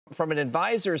from an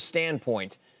advisor's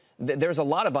standpoint, there's a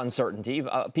lot of uncertainty.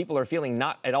 People are feeling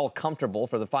not at all comfortable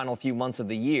for the final few months of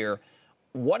the year.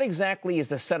 What exactly is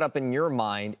the setup in your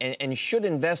mind, and should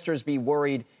investors be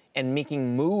worried and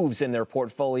making moves in their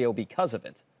portfolio because of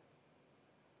it?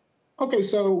 Okay,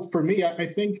 so for me, I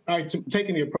think I'm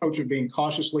taking the approach of being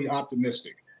cautiously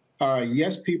optimistic.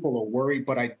 Yes, people are worried,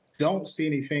 but I don't see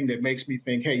anything that makes me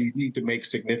think, hey, you need to make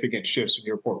significant shifts in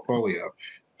your portfolio.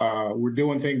 We're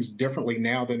doing things differently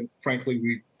now than, frankly,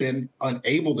 we've been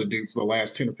unable to do for the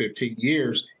last 10 or 15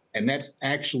 years, and that's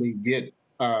actually get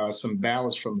some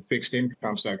balance from the fixed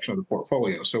income section of the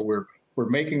portfolio. So we're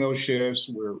making those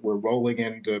shifts. We're rolling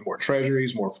into more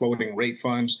treasuries, more floating rate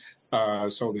funds,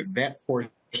 so that portion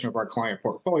of our client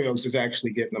portfolios is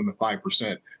actually getting them the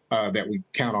 5% that we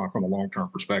count on from a long-term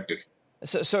perspective.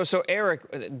 So Eric,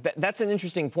 that's an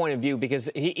interesting point of view, because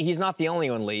he's not the only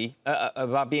one, Lee,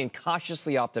 about being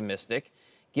cautiously optimistic,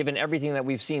 given everything that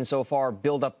we've seen so far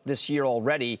build up this year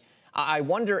already. I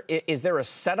wonder, is there a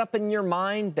setup in your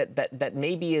mind that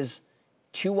maybe is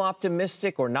too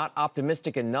optimistic or not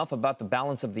optimistic enough about the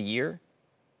balance of the year?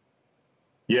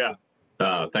 Yeah.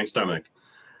 Thanks, Dominic.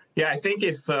 Yeah, I think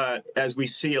if, as we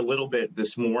see a little bit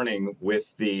this morning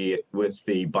with the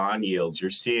bond yields, you're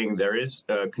seeing there is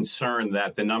a concern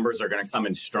that the numbers are going to come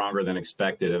in stronger than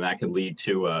expected, and that could lead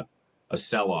to a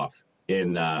sell-off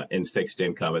in fixed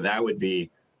income, and that would be,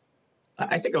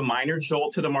 I think, a minor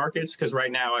jolt to the markets, because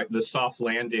right now the soft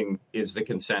landing is the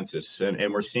consensus,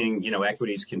 and we're seeing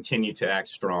equities continue to act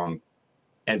strong,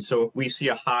 and so if we see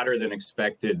a hotter than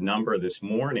expected number this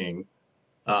morning,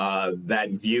 that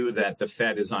view that the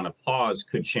Fed is on a pause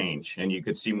could change, and you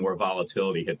could see more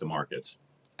volatility hit the markets.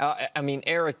 I mean,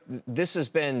 Eric,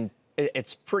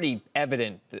 it's pretty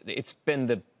evident. It's been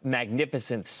the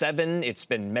Magnificent Seven. It's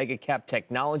been mega cap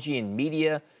technology and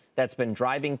media that's been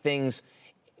driving things.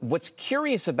 What's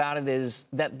curious about it is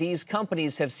that these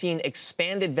companies have seen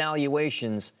expanded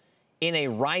valuations in a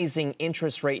rising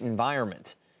interest rate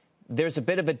environment. There's a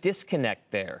bit of a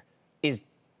disconnect there. Is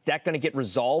that going to get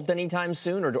resolved anytime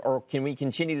soon, or can we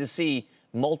continue to see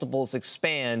multiples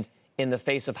expand in the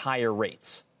face of higher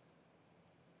rates?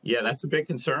 Yeah, that's a big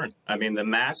concern. I mean, the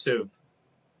massive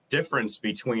difference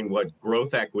between what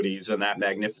growth equities and that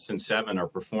Magnificent Seven are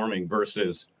performing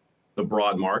versus the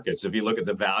broad markets. If you look at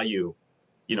the value,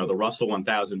 the Russell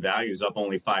 1000 value is up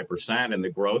only 5%, and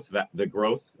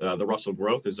the Russell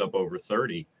growth is up over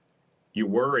 30. You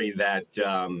worry that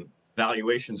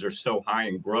valuations are so high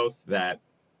in growth that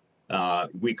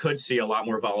we could see a lot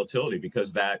more volatility,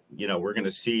 because we're going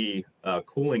to see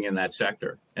cooling in that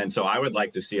sector. And so I would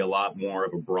like to see a lot more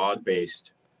of a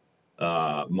broad-based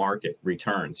market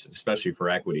returns, especially for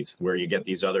equities, where you get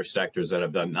these other sectors that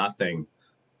have done nothing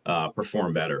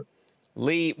perform better.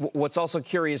 Lee, what's also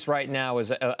curious right now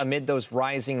is amid those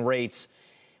rising rates,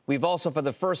 we've also, for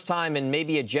the first time in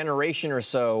maybe a generation or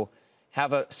so,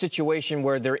 have a situation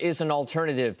where there is an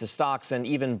alternative to stocks and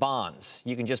even bonds.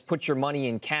 You can just put your money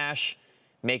in cash,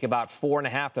 make about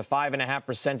 4.5% to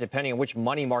 5.5%, depending on which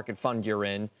money market fund you're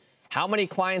in. How many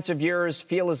clients of yours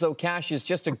feel as though cash is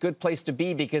just a good place to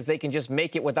be because they can just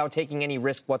make it without taking any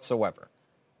risk whatsoever?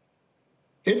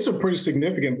 It's a pretty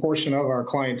significant portion of our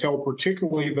clientele,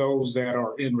 particularly those that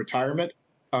are in retirement.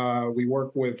 We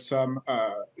work with some,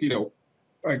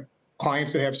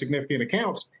 clients that have significant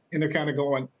accounts, and they're kind of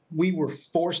going, we were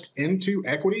forced into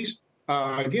equities,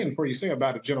 again, for you say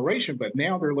about a generation, but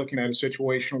now they're looking at a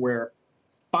situation where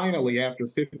finally, after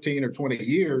 15 or 20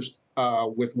 years,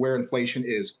 with where inflation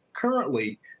is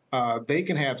currently, they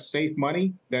can have safe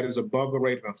money that is above the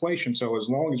rate of inflation. So as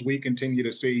long as we continue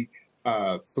to see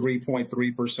 3.3%,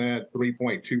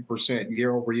 3.2%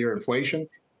 year over year inflation,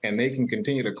 and they can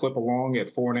continue to clip along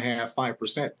at 4.5%,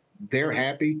 5%, they're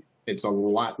happy. It's a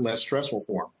lot less stressful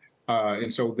for them.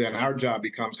 And so then our job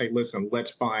becomes, hey, listen,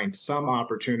 let's find some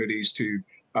opportunities to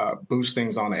boost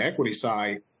things on the equity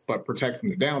side, but protect from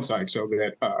the downside, so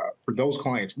that for those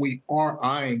clients, we are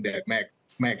eyeing that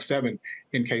Mag 7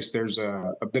 in case there's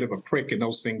a bit of a prick and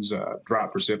those things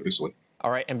drop precipitously. All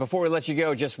right. And before we let you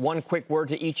go, just one quick word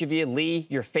to each of you. Lee,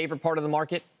 your favorite part of the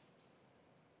market?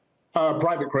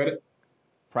 Private credit.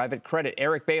 Private credit.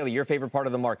 Eric Bailey, your favorite part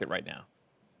of the market right now?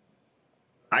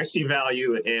 I see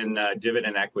value in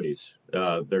dividend equities.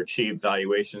 They're cheap.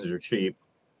 Valuations are cheap.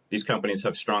 These companies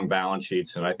have strong balance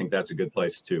sheets, and I think that's a good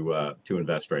place to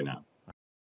invest right now.